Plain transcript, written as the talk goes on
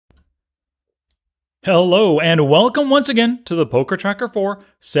Hello and welcome once again to the PokerTracker 4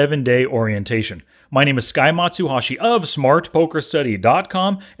 7-Day Orientation. My name is Sky Matsuhashi of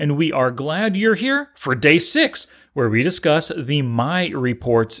SmartPokerStudy.com, and we are glad you're here for Day 6, where we discuss the My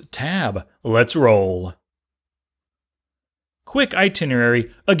Reports tab. Let's roll. Quick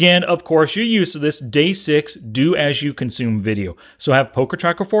itinerary. Again, of course, you're used to this. Day 6, do as you consume video. So have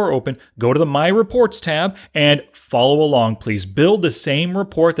PokerTracker 4 open, go to the My Reports tab, and follow along. Please build the same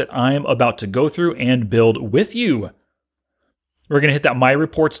report that I am about to go through and build with you. We're going to hit that My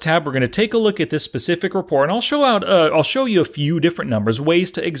Reports tab. We're going to take a look at this specific report, and I'll show you a few different numbers, ways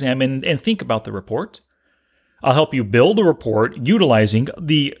to examine and think about the report. I'll help you build a report utilizing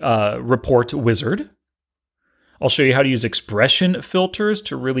the report wizard. I'll show you how to use expression filters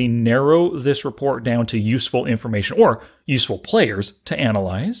to really narrow this report down to useful information or useful players to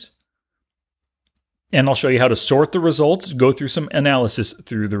analyze. And I'll show you how to sort the results, go through some analysis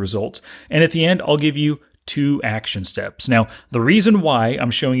through the results. And at the end, I'll give you 2 action steps. Now, the reason why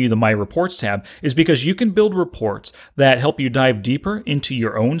I'm showing you the My Reports tab is because you can build reports that help you dive deeper into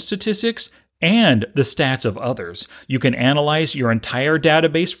your own statistics and the stats of others. You can analyze your entire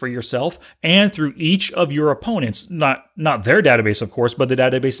database for yourself and through each of your opponents, not their database, of course, but the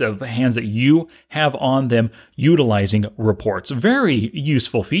database of hands that you have on them utilizing reports. Very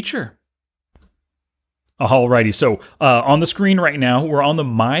useful feature. Alrighty, so on the screen right now, we're on the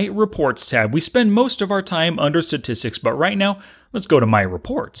My Reports tab. We spend most of our time under statistics, but right now, let's go to My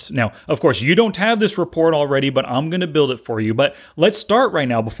Reports. Now, of course, you don't have this report already, but I'm going to build it for you. But let's start right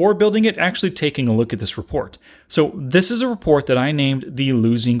now, before building it, actually taking a look at this report. So this is a report that I named the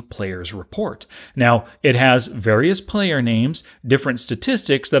Losing Players Report. Now, it has various player names, different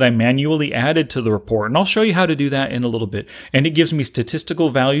statistics that I manually added to the report, and I'll show you how to do that in a little bit. And it gives me statistical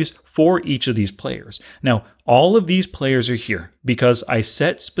values for each of these players. Now, all of these players are here because I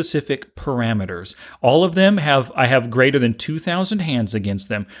set specific parameters. All of them I have greater than 2,000 hands against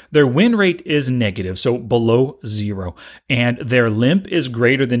them. Their win rate is negative, so below 0. And their limp is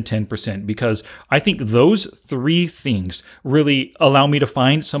greater than 10% because I think those 3 things really allow me to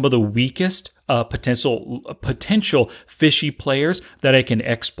find some of the weakest potential fishy players that I can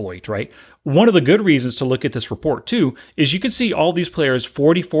exploit, right? One of the good reasons to look at this report too is you can see all these players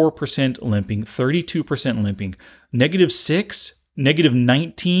 44% limping, 32% limping, -6,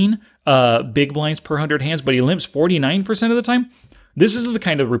 -19 big blinds per 100 hands, but he limps 49% of the time. This is the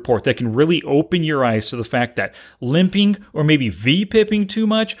kind of report that can really open your eyes to the fact that limping or maybe V-pipping too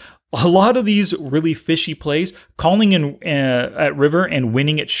much, a lot of these really fishy plays, calling in at river and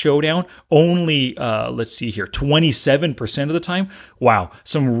winning at showdown only, let's see here, 27% of the time. Wow,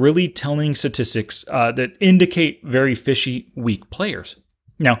 some really telling statistics that indicate very fishy, weak players.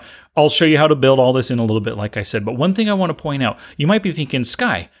 Now, I'll show you how to build all this in a little bit, like I said, but one thing I want to point out, you might be thinking,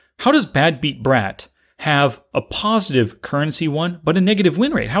 Sky, how does Bad Beat Brat have a positive currency 1, but a negative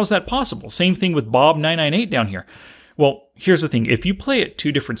win rate? How is that possible? Same thing with Bob998 down here. Well, here's the thing. If you play at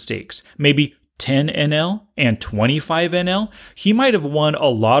 2 different stakes, maybe 10 NL and 25 NL, he might have won a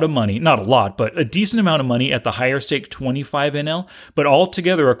lot of money, not a lot, but a decent amount of money at the higher stake 25 NL, but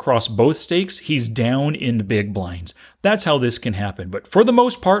altogether across both stakes, he's down in the big blinds. That's how this can happen. But for the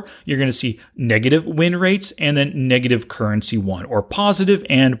most part, you're going to see negative win rates and then negative currency 1, or positive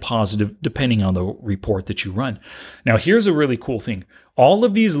and positive, depending on the report that you run. Now, here's a really cool thing. All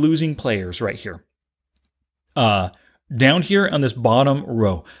of these losing players right here, down here on this bottom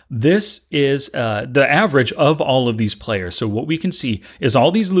row, this is the average of all of these players. So what we can see is all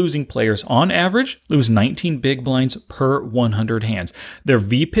these losing players on average lose 19 big blinds per 100 hands. Their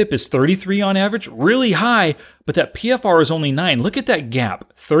VPIP is 33 on average, really high, but that PFR is only 9. Look at that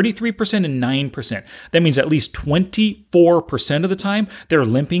gap, 33% and 9%. That means at least 24% of the time they're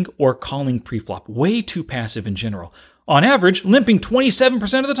limping or calling preflop. Way too passive in general. On average, limping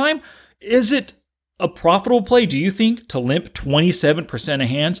 27% of the time. Is it a profitable play, do you think, to limp 27% of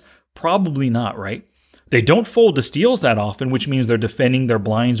hands? Probably not, right? They don't fold to steals that often, which means they're defending their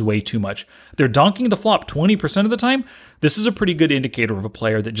blinds way too much. They're donking the flop 20% of the time. This is a pretty good indicator of a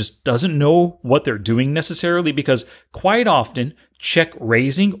player that just doesn't know what they're doing necessarily, because quite often check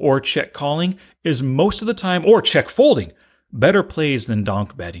raising or check calling is most of the time, or check folding, better plays than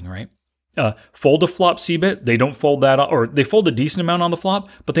donk betting, right? Fold a flop c-bet, they don't fold that, or they fold a decent amount on the flop,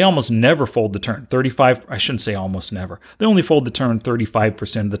 but they almost never fold the turn. 35, I shouldn't say almost never. They only fold the turn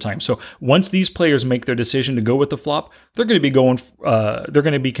 35% of the time. So once these players make their decision to go with the flop, they're going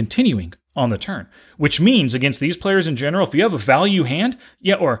to be continuing on the turn, which means against these players in general, if you have a value hand,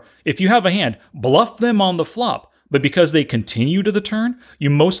 or if you have a hand, bluff them on the flop, but because they continue to the turn,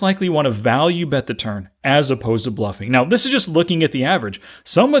 you most likely want to value bet the turn as opposed to bluffing. Now, this is just looking at the average.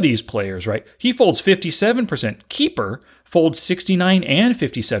 Some of these players, right, he folds 57%. Keeper folds 69 and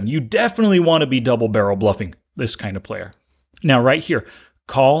 57. You definitely want to be double barrel bluffing this kind of player. Now, right here,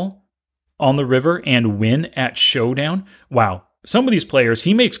 call on the river and win at showdown. Wow. Some of these players,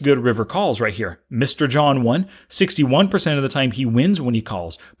 he makes good river calls right here. Mr. John 1, 61% of the time he wins when he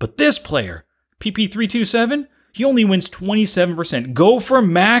calls. But this player, PP327, he only wins 27%. Go for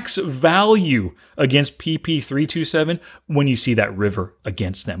max value against PP327 when you see that river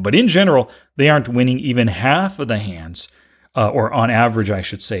against them. But in general, they aren't winning even half of the hands. Or on average, I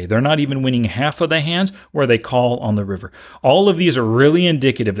should say. They're not even winning half of the hands where they call on the river. All of these are really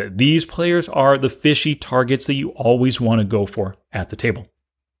indicative that these players are the fishy targets that you always want to go for at the table.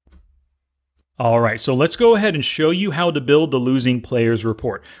 All right, so let's go ahead and show you how to build the losing players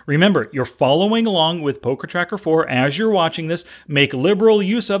report. Remember, you're following along with PokerTracker 4 as you're watching this. Make liberal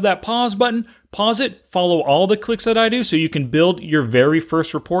use of that pause button. Pause it, follow all the clicks that I do so you can build your very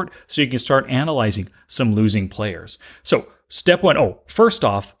first report so you can start analyzing some losing players. So step one, first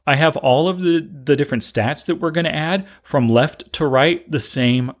off, I have all of the different stats that we're going to add from left to right, the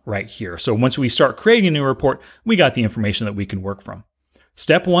same right here. So once we start creating a new report, we got the information that we can work from.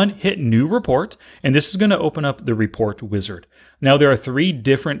 Step one, hit new report, and this is going to open up the report wizard. Now there are 3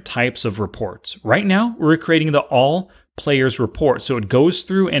 different types of reports. Right now, we're creating the all players report. So it goes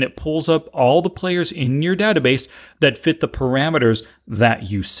through and it pulls up all the players in your database that fit the parameters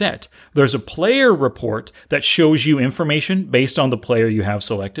that you set. There's a player report that shows you information based on the player you have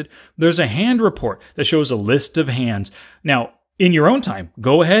selected. There's a hand report that shows a list of hands. Now, in your own time,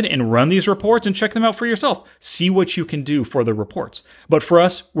 go ahead and run these reports and check them out for yourself. See what you can do for the reports. But for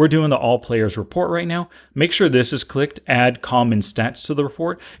us, we're doing the all players report right now. Make sure this is clicked, add common stats to the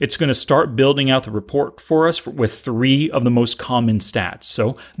report. It's going to start building out the report for us with 3 of the most common stats.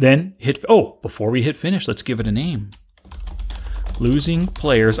 So then before we hit finish, let's give it a name. Losing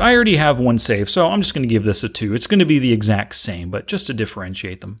players. I already have one saved, so I'm just going to give this a 2. It's going to be the exact same, but just to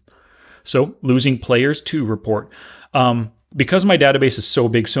differentiate them. So losing players 2 report. Because my database is so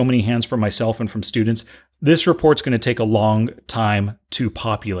big, so many hands from myself and from students, this report's going to take a long time to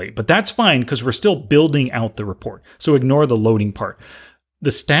populate. But that's fine because we're still building out the report. So ignore the loading part. The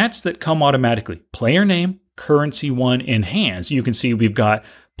stats that come automatically, player name, currency 1, and hands. You can see we've got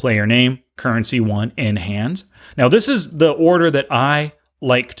player name, currency 1, and hands. Now this is the order that I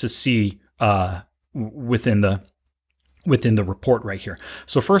like to see within the report right here.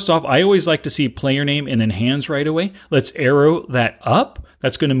 So first off, I always like to see player name and then hands right away. Let's arrow that up.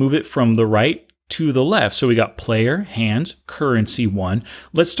 That's going to move it from the right to the left. So we got player, hands, currency 1.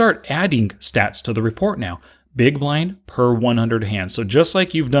 Let's start adding stats to the report now. Big blind per 100 hands. So just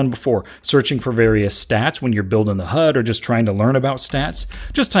like you've done before, searching for various stats when you're building the HUD or just trying to learn about stats,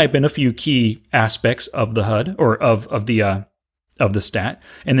 just type in a few key aspects of the HUD or of the stat,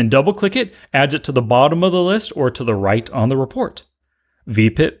 and then double click it, adds it to the bottom of the list or to the right on the report.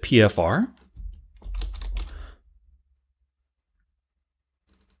 VPIP PFR.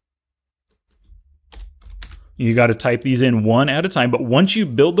 You got to type these in one at a time, but once you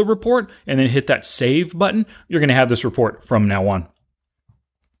build the report and then hit that save button, you're going to have this report from now on.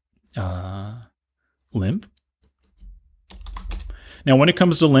 Limp. Now, when it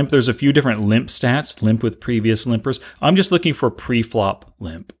comes to limp, there's a few different limp stats, limp with previous limpers. I'm just looking for pre-flop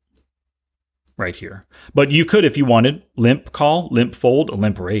limp right here. But you could, if you wanted, limp call, limp fold,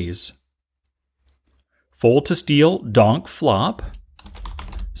 limp raise. Fold to steal, donk flop,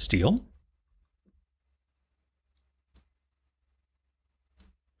 steal.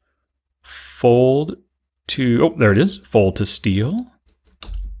 Fold to, there it is, fold to steal,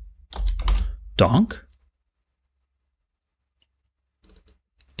 donk.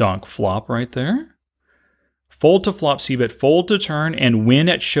 Donk flop right there. Fold to flop c-bet, fold to turn, and win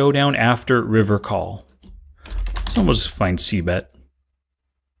at showdown after river call. So we'll just find c-bet.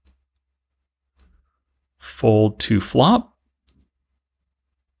 Fold to flop.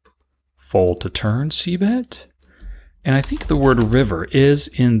 Fold to turn c-bet. And I think the word river is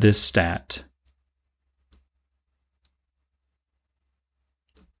in this stat.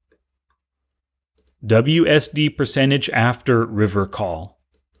 WSD percentage after river call.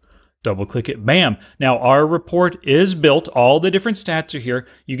 Double click it, bam. Now our report is built. All the different stats are here.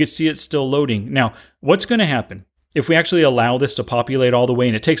 You can see it's still loading. Now, what's going to happen if we actually allow this to populate all the way?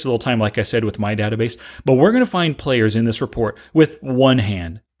 And it takes a little time, like I said, with my database, but we're going to find players in this report with 1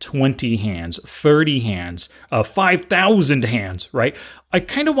 hand, 20 hands, 30 hands, 5,000 hands, right? I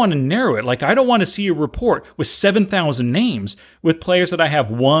kind of want to narrow it. Like, I don't want to see a report with 7,000 names with players that I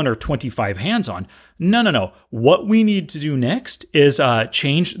have 1 or 25 hands on. No. What we need to do next is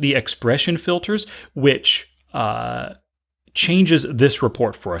change the expression filters, which changes this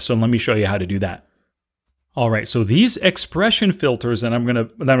report for us. So let me show you how to do that. All right, so these expression filters that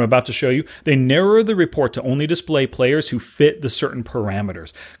I'm about to show you, they narrow the report to only display players who fit the certain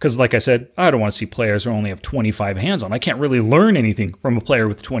parameters. Because like I said, I don't want to see players who only have 25 hands on. I can't really learn anything from a player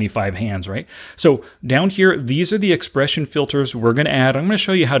with 25 hands, right? So down here, these are the expression filters we're going to add. I'm going to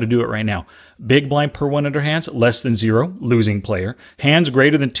show you how to do it right now. Big blind per 100 hands, less than 0, losing player. Hands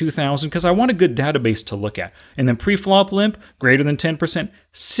greater than 2,000, because I want a good database to look at. And then pre-flop limp, greater than 10%,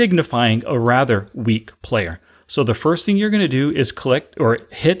 signifying a rather weak player. So the first thing you're going to do is collect or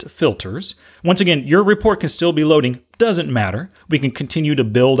hit filters. Once again, your report can still be loading. Doesn't matter. We can continue to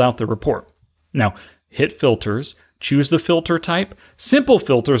build out the report. Now, hit filters. Choose the filter type. Simple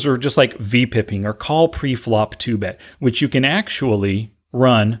filters are just like VPIPing or call pre-flop 2-bet, which you can actually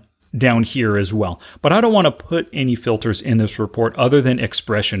run down here as well. But I don't want to put any filters in this report other than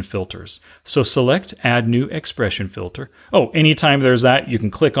expression filters. So select add new expression filter. Oh, anytime there's that, you can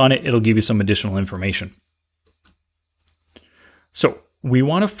click on it. It'll give you some additional information. So we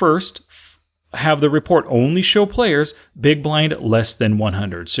want to first have the report only show players big blind less than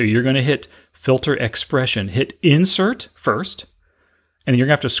 100. So you're going to hit filter expression, hit insert first, and then you're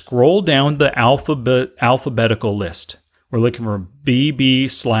going to have to scroll down the alphabetical list. We're looking for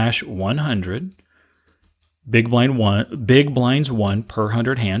BB/100, big blinds 1 per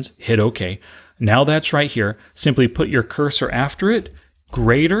 100 hands, hit OK. Now that's right here. Simply put your cursor after it,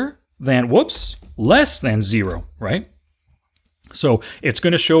 greater than, less than 0, right? So it's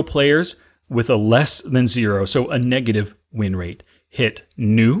going to show players with a less than 0, so a negative win rate. Hit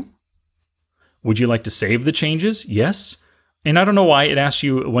new. Would you like to save the changes? Yes. And I don't know why it asks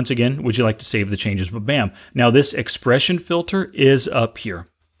you, once again, would you like to save the changes? But bam. Now this expression filter is up here.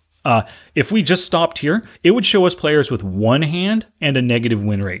 If we just stopped here, it would show us players with 1 hand and a negative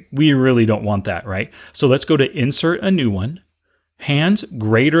win rate. We really don't want that, right? So let's go to insert a new one. Hands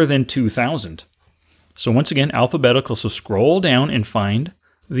greater than 2,000. So once again, alphabetical. So scroll down and find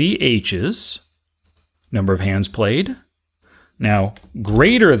the H's. Number of hands played. Now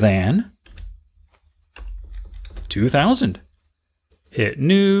greater than 2,000. Hit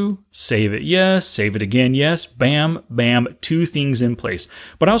new, save it, yes, save it again, yes, bam, bam, 2 things in place.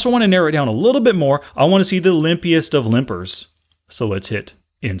 But I also want to narrow it down a little bit more. I want to see the limpiest of limpers. So let's hit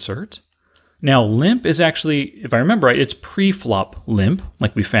insert. Now limp is actually, if I remember right, it's pre-flop limp,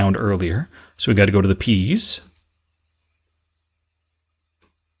 like we found earlier. So we got to go to the P's.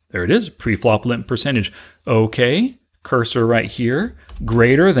 There it is, pre-flop limp percentage. Okay, cursor right here,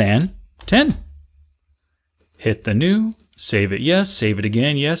 greater than 10. Hit the new, save it, yes, save it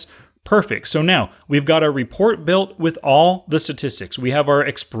again, yes. Perfect. So now we've got our report built with all the statistics. We have our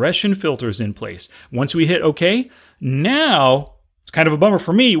expression filters in place. Once we hit OK, now it's kind of a bummer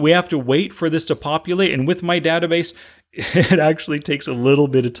for me. We have to wait for this to populate. And with my database, it actually takes a little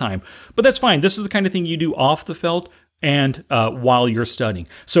bit of time. But that's fine. This is the kind of thing you do off the felt and while you're studying.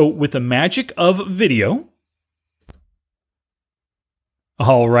 So with the magic of video,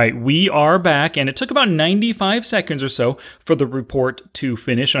 all right, we are back, and it took about 95 seconds or so for the report to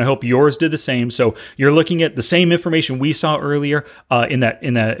finish, and I hope yours did the same. So you're looking at the same information we saw earlier in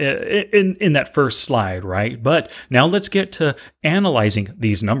that first slide, right? But now let's get to analyzing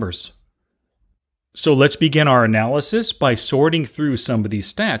these numbers. So let's begin our analysis by sorting through some of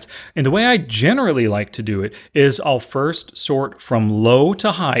these stats. And the way I generally like to do it is I'll first sort from low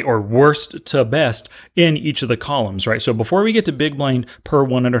to high, or worst to best, in each of the columns, right? So before we get to big blind per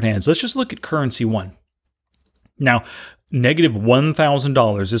 100 hands, let's just look at currency 1. Now, negative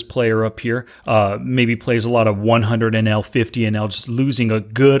 $1,000, this player up here maybe plays a lot of 100 NL, 50 NL, just losing a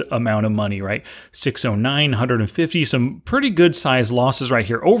good amount of money, right? 609, 150, some pretty good size losses right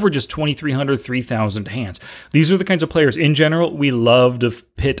here, over just 2,300, 3,000 hands. These are the kinds of players in general we love to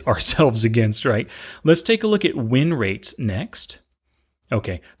pit ourselves against, right? Let's take a look at win rates next.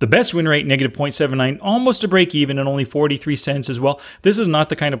 Okay, the best win rate, negative 0.79, almost a break even and only 43 cents as well. This is not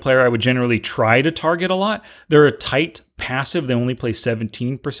the kind of player I would generally try to target a lot. They're a tight passive. They only play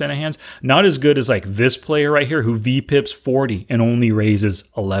 17% of hands. Not as good as like this player right here who VPIPs 40 and only raises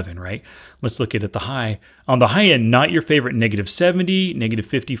 11, right? Let's look at the high. On the high end, not your favorite, negative 70, negative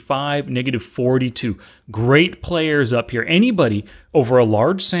 55, negative 42. Great players up here. Anybody over a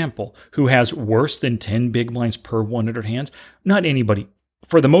large sample who has worse than 10 big blinds per 100 hands, not anybody.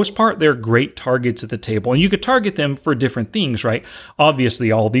 for the most part, they're great targets at the table, and you could target them for different things, right?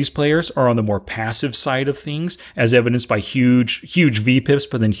 Obviously, all these players are on the more passive side of things, as evidenced by huge VPIPs,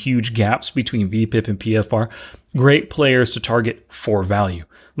 but then huge gaps between VPIP and PFR. Great players to target for value.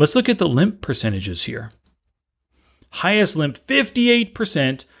 Let's look at the limp percentages here. Highest limp,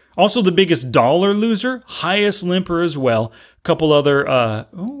 58%. Also the biggest dollar loser, highest limper as well. A couple other, a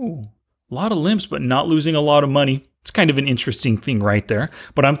lot of limps, but not losing a lot of money. It's kind of an interesting thing right there.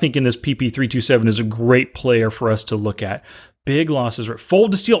 But I'm thinking this PP327 is a great player for us to look at. Big losses, right?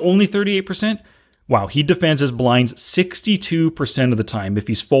 Fold to steal, only 38%. Wow, he defends his blinds 62% of the time if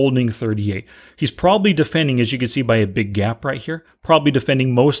he's folding 38. He's probably defending, as you can see by a big gap right here, probably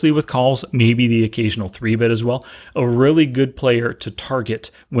defending mostly with calls, maybe the occasional 3-bet as well. A really good player to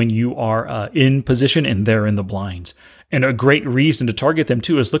target when you are in position and they're in the blinds. And a great reason to target them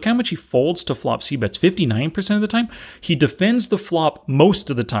too is look how much he folds to flop c-bets, 59% of the time. He defends the flop most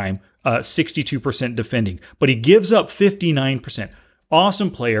of the time, 62% defending, but he gives up 59%.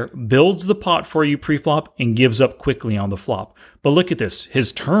 Awesome player, builds the pot for you pre-flop and gives up quickly on the flop. But look at this,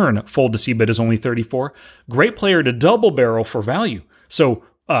 his turn fold to c-bet is only 34. Great player to double barrel for value. So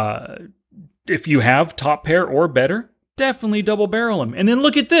if you have top pair or better, definitely double barrel him. And then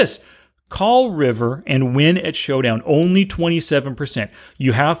look at this. Call river and win at showdown, only 27%.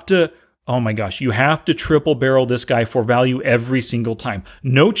 You have to, oh my gosh, you have to triple barrel this guy for value every single time.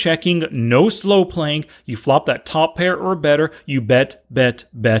 No checking, no slow playing. You flop that top pair or better. You bet, bet,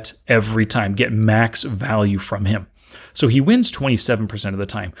 bet every time. Get max value from him. So he wins 27% of the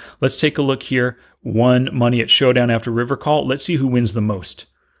time. Let's take a look here. Won money at showdown after river call. Let's see who wins the most.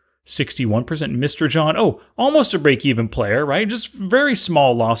 61%. Mr. John, almost a break-even player, right? Just very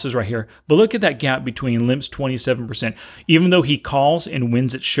small losses right here. But look at that gap between limps, 27%. Even though he calls and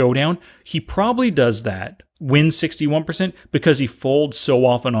wins at showdown, he probably does that, wins 61%, because he folds so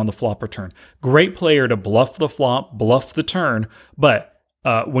often on the flop return. Great player to bluff the flop, bluff the turn, but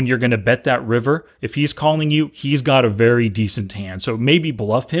when you're going to bet that river, if he's calling you, he's got a very decent hand. So maybe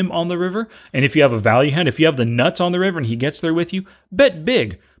bluff him on the river. And if you have a value hand, if you have the nuts on the river and he gets there with you, bet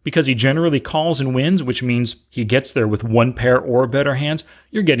big. Because he generally calls and wins, which means he gets there with one pair or better hands,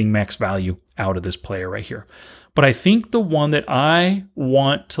 you're getting max value out of this player right here. But I think the one that I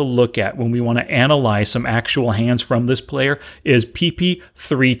want to look at when we want to analyze some actual hands from this player is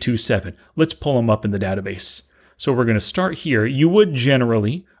PP327. Let's pull him up in the database. So we're going to start here. You would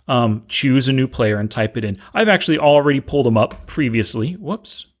generally choose a new player and type it in. I've actually already pulled him up previously.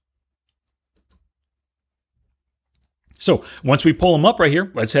 Whoops. So once we pull them up right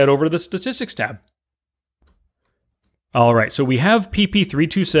here, let's head over to the Statistics tab. All right, so we have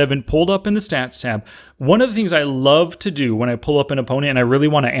PP327 pulled up in the Stats tab. One of the things I love to do when I pull up an opponent and I really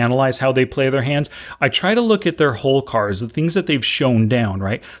want to analyze how they play their hands, I try to look at their hole cards, the things that they've shown down,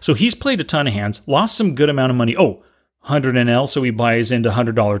 right? So he's played a ton of hands, lost some good amount of money. 100 NL, so he buys into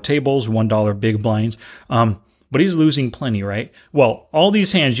 $100 tables, $1 big blinds. But he's losing plenty, right? Well, all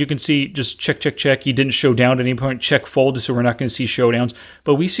these hands, you can see just check, check, check. He didn't show down at any point. Check, fold, so we're not going to see showdowns.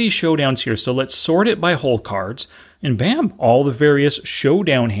 But we see showdowns here. So let's sort it by hole cards. And bam, all the various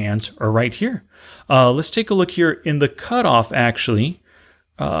showdown hands are right here. Let's take a look here in the cutoff, actually.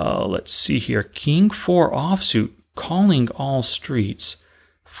 Let's see here. King 4 offsuit, calling all streets,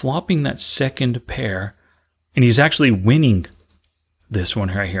 flopping that second pair. And he's actually winning this one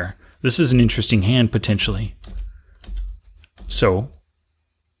right here. This is an interesting hand, potentially. So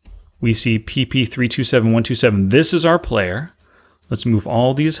we see PP327127. This is our player. Let's move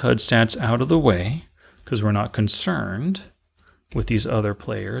all these HUD stats out of the way because we're not concerned with these other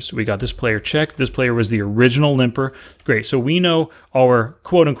players. We got this player checked. This player was the original limper. Great. So we know our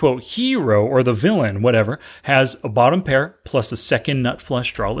quote-unquote hero or the villain, whatever, has a bottom pair plus the second nut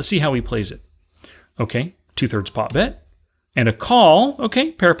flush draw. Let's see how he plays it. Okay, 2/3 pot bet. And a call.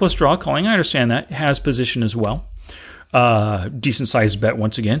 Okay, pair plus draw, calling. I understand that. Has position as well. Decent sized bet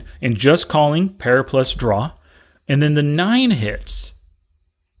once again, and just calling pair plus draw, and then the 9 hits,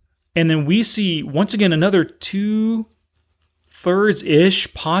 and then we see once again another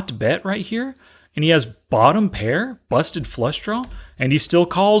 2/3-ish pot bet right here, and he has bottom pair, busted flush draw, and he still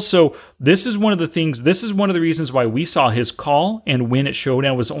calls. So this is one of the things, this is one of the reasons why we saw his call and win at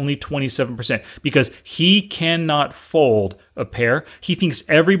showdown was only 27%, because he cannot fold a pair. He thinks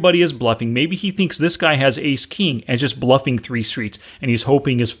everybody is bluffing. Maybe he thinks this guy has ace king and just bluffing 3 streets, and he's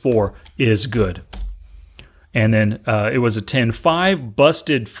hoping his 4 is good. And then it was a 10-5,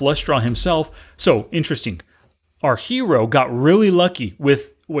 busted flush draw himself. So interesting. Our hero got really lucky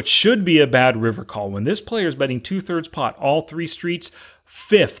with what should be a bad river call. When this player is betting 2/3 pot, all 3 streets,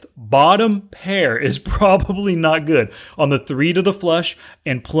 fifth bottom pair is probably not good on the 3 to the flush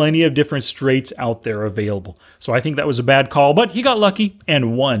and plenty of different straights out there available. So I think that was a bad call, but he got lucky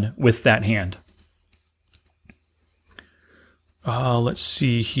and won with that hand. Let's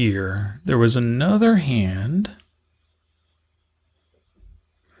see here. There was another hand.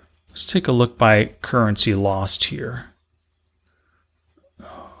 Let's take a look by currency lost here.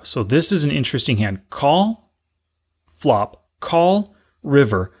 So this is an interesting hand. Call, flop, call,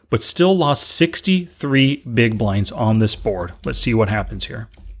 river, but still lost 63 big blinds on this board. Let's see what happens here.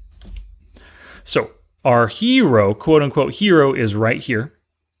 So our hero, quote unquote hero, is right here.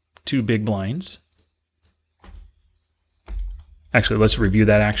 2 big blinds. Actually, let's review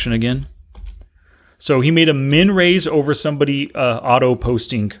that action again. So he made a min raise over somebody auto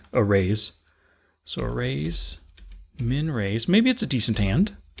posting a raise. So a raise, min raise. Maybe it's a decent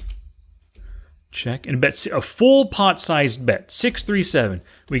hand. Check and bet a full pot sized bet, 6-3-7.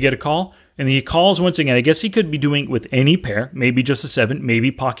 We get a call, and then he calls once again. I guess he could be doing it with any pair, maybe just a 7,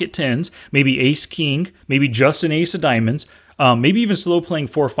 maybe pocket 10s, maybe ace king, maybe just an ace of diamonds, maybe even slow playing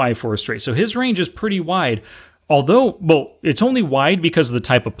 4-5 for a straight. So his range is pretty wide. Although, well, it's only wide because of the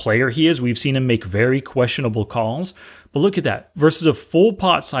type of player he is. We've seen him make very questionable calls. But look at that. Versus a full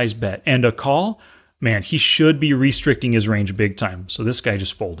pot size bet and a call, man, he should be restricting his range big time. So this guy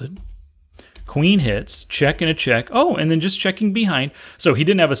just folded. Queen hits, check and a check. Oh, and then just checking behind. So he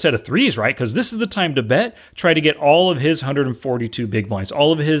didn't have a set of 3s, right? Because this is the time to bet. Try to get all of his 142 big blinds.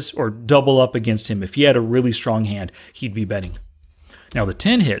 All of his, or double up against him. If he had a really strong hand, he'd be betting. Now the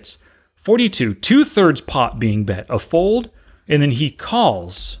 10 hits. 42, 2/3 pot being bet, a fold, and then he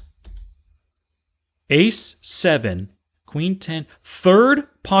calls. Ace 7, Queen 10, 3rd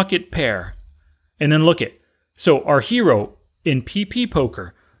pocket pair. And then look at, so our hero in PP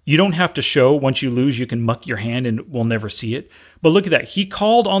poker, you don't have to show once you lose, you can muck your hand and we'll never see it. But look at that, he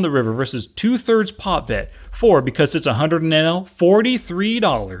called on the river versus 2/3 pot bet for, because it's 100 NL,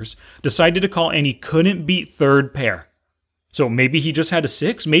 $43, decided to call and he couldn't beat 3rd pair. So maybe he just had a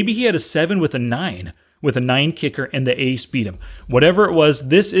 6. Maybe he had a 7 with a 9, with a 9 kicker, and the ace beat him. Whatever it was,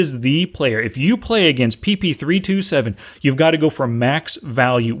 this is the player. If you play against PP327, you've got to go for max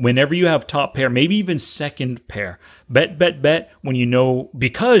value whenever you have top pair, maybe even second pair. Bet, bet, bet when you know,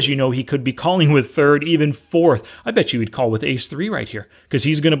 because you know he could be calling with 3rd, even 4th. I bet you he'd call with ace 3 right here, because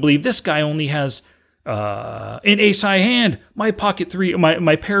he's going to believe this guy only has an ace high hand. My pocket 3,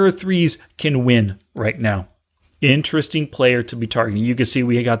 my pair of 3s can win right now. Interesting player to be targeting. You can see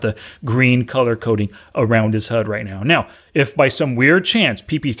we got the green color coding around his HUD right now. Now, if by some weird chance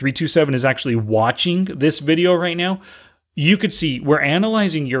PP327 is actually watching this video right now, you could see we're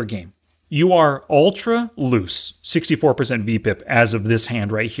analyzing your game. You are ultra loose, 64% VPIP as of this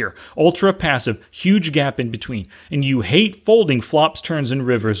hand right here. Ultra passive, huge gap in between. And you hate folding flops, turns, and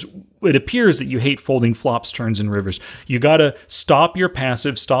rivers. It appears that you hate folding flops, turns, and rivers. You got to stop your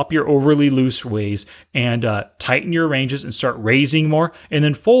passive, stop your overly loose ways, and tighten your ranges and start raising more, and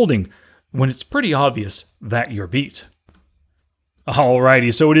then folding when it's pretty obvious that you're beat.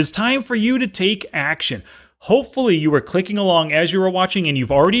 Alrighty, so it is time for you to take action. Hopefully you were clicking along as you were watching and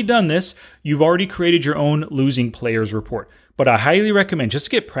you've already done this. You've already created your own losing players report. But I highly recommend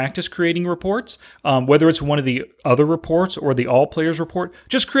just get practice creating reports, whether it's one of the other reports or the all players report.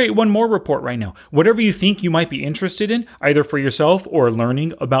 Just create one more report right now. Whatever you think you might be interested in, either for yourself or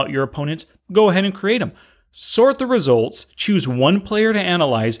learning about your opponents, go ahead and create them. Sort the results, choose one player to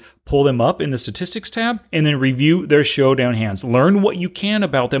analyze, pull them up in the statistics tab, and then review their showdown hands. Learn what you can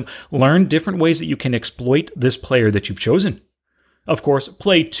about them. Learn different ways that you can exploit this player that you've chosen. Of course,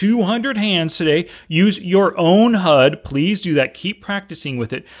 play 200 hands today. Use your own HUD. Please do that. Keep practicing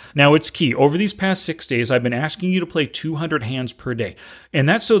with it. Now, it's key. Over these past 6 days, I've been asking you to play 200 hands per day. And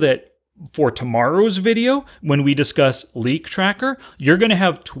that's so that for tomorrow's video, when we discuss Leak Tracker, you're going to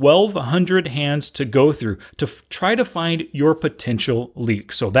have 1,200 hands to go through to try to find your potential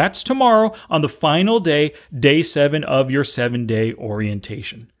leak. So that's tomorrow on the final day, day 7 of your 7-day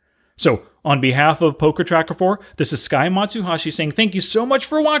orientation. So on behalf of PokerTracker 4, this is Sky Matsuhashi saying thank you so much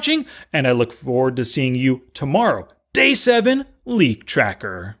for watching, and I look forward to seeing you tomorrow, day 7, Leak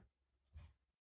Tracker.